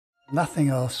Nothing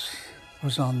else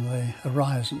was on the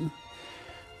horizon,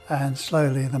 and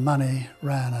slowly the money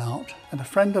ran out. And a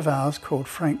friend of ours called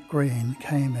Frank Green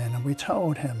came in, and we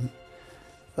told him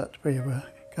that we were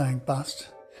going bust.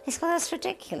 He said, well, that's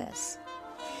ridiculous.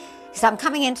 He said, I'm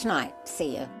coming in tonight to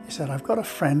see you. He said, I've got a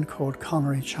friend called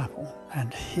Connery Chappell,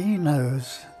 and he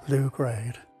knows Lew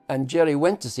Grade. And Gerry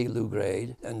went to see Lew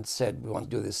Grade and said, we want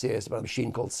to do this series about a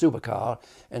machine called Supercar.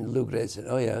 And Lew Grade said,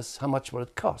 oh yes, how much will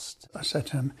it cost? I said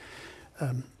to him,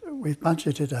 we've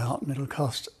budgeted out and it'll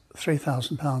cost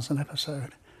 £3,000 an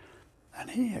episode. And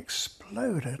he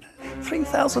exploded.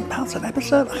 £3,000 an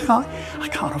episode? I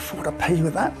can't afford to pay you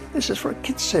with that. This is for a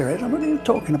kids' series. What are you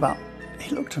talking about?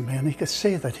 He looked at me and he could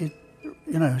see that he'd,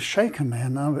 shaken me,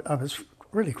 and I was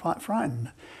really quite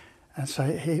frightened. And so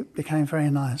he became very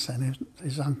nice then.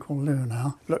 He's Uncle Lew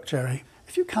now. Look, Gerry,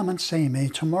 if you come and see me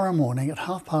tomorrow morning at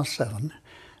 7:30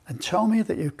 and tell me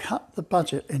that you cut the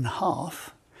budget in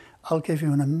half, I'll give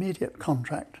you an immediate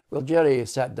contract. Well, Gerry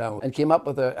sat down and came up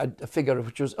with a figure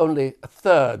which was only a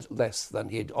third less than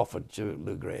he'd offered to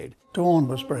Lew Grade. Dawn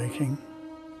was breaking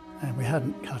and we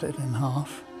hadn't cut it in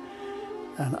half.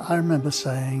 And I remember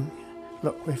saying,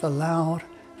 look, we've allowed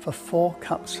for 4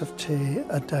 cups of tea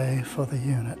a day for the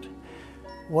unit.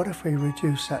 What if we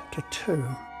reduce that to 2?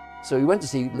 So we went to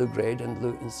see Lew Grade, and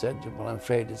Lew said, well, I'm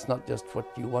afraid it's not just what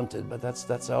you wanted, but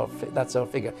that's our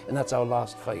figure, and that's our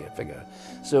last figure.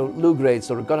 So Lew Grade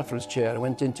sort of got up from his chair and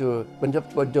went up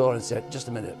to a door and said, just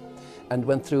a minute, and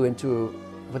went through into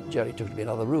what Gerry took to be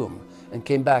another room, and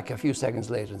came back a few seconds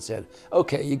later and said,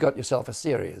 okay, you got yourself a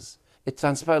series. It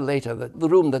transpired later that the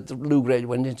room that Lew Grade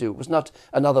went into was not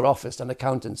another office, an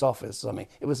accountant's office or something.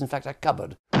 It was in fact a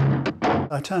cupboard.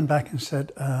 I turned back and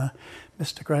said,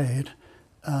 Mr. Grade,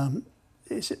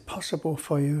 is it possible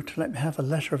for you to let me have a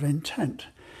letter of intent?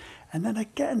 And then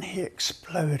again he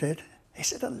exploded. He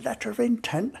said, a letter of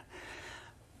intent?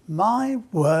 My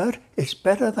word is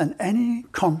better than any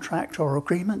contract or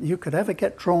agreement you could ever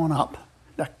get drawn up.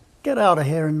 Now get out of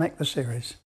here and make the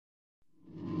series.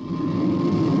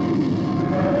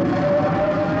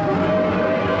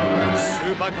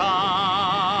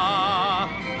 Supercar,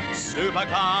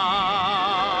 supercar,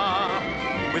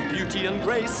 with beauty and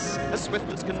grace, as swift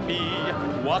as can be.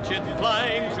 Watch it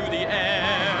flying through the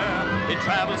air. It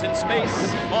travels in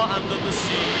space or under the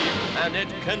sea, and it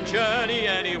can journey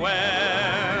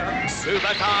anywhere.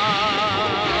 Supercar,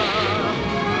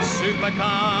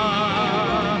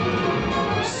 supercar,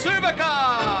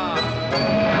 supercar!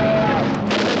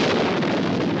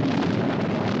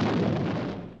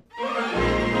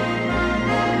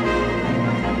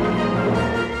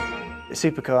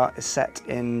 Supercar is set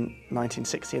in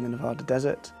 1960 in the Nevada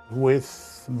desert.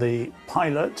 With the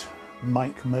pilot,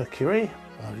 Mike Mercury,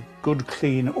 a good,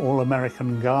 clean,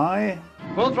 all-American guy.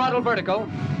 Full throttle vertical.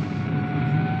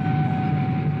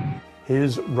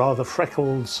 His rather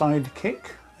freckled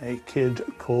sidekick, a kid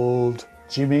called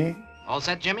Jimmy. All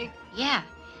set, Jimmy? Yeah.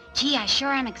 Gee, I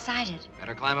sure am excited.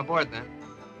 Better climb aboard then.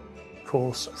 Of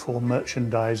course, for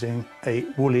merchandising, a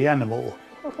woolly animal,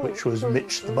 which was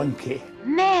Mitch the Monkey.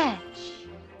 Mitch!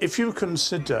 If you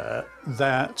consider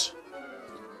that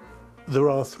there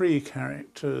are 3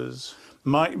 characters,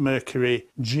 Mike Mercury,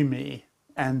 Jimmy,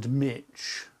 and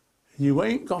Mitch, you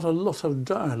ain't got a lot of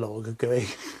dialogue going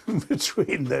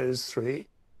between those 3.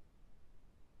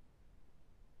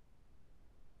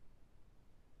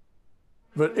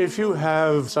 But if you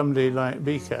have somebody like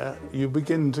Beaker, you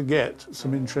begin to get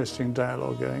some interesting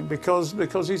dialogue going because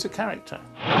he's a character.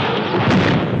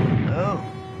 Oh,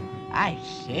 I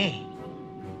see.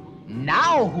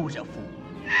 Now who's a fool?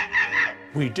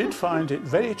 We did find it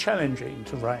very challenging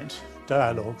to write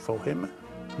dialogue for him.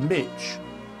 Mitch,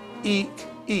 eek,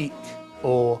 eek,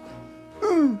 or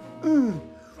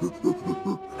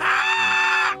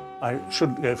I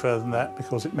shouldn't go further than that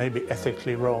because it may be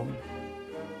ethically wrong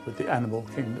with the animal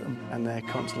kingdom. And they're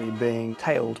constantly being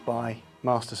tailed by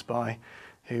Master Spy,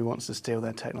 who wants to steal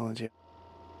their technology.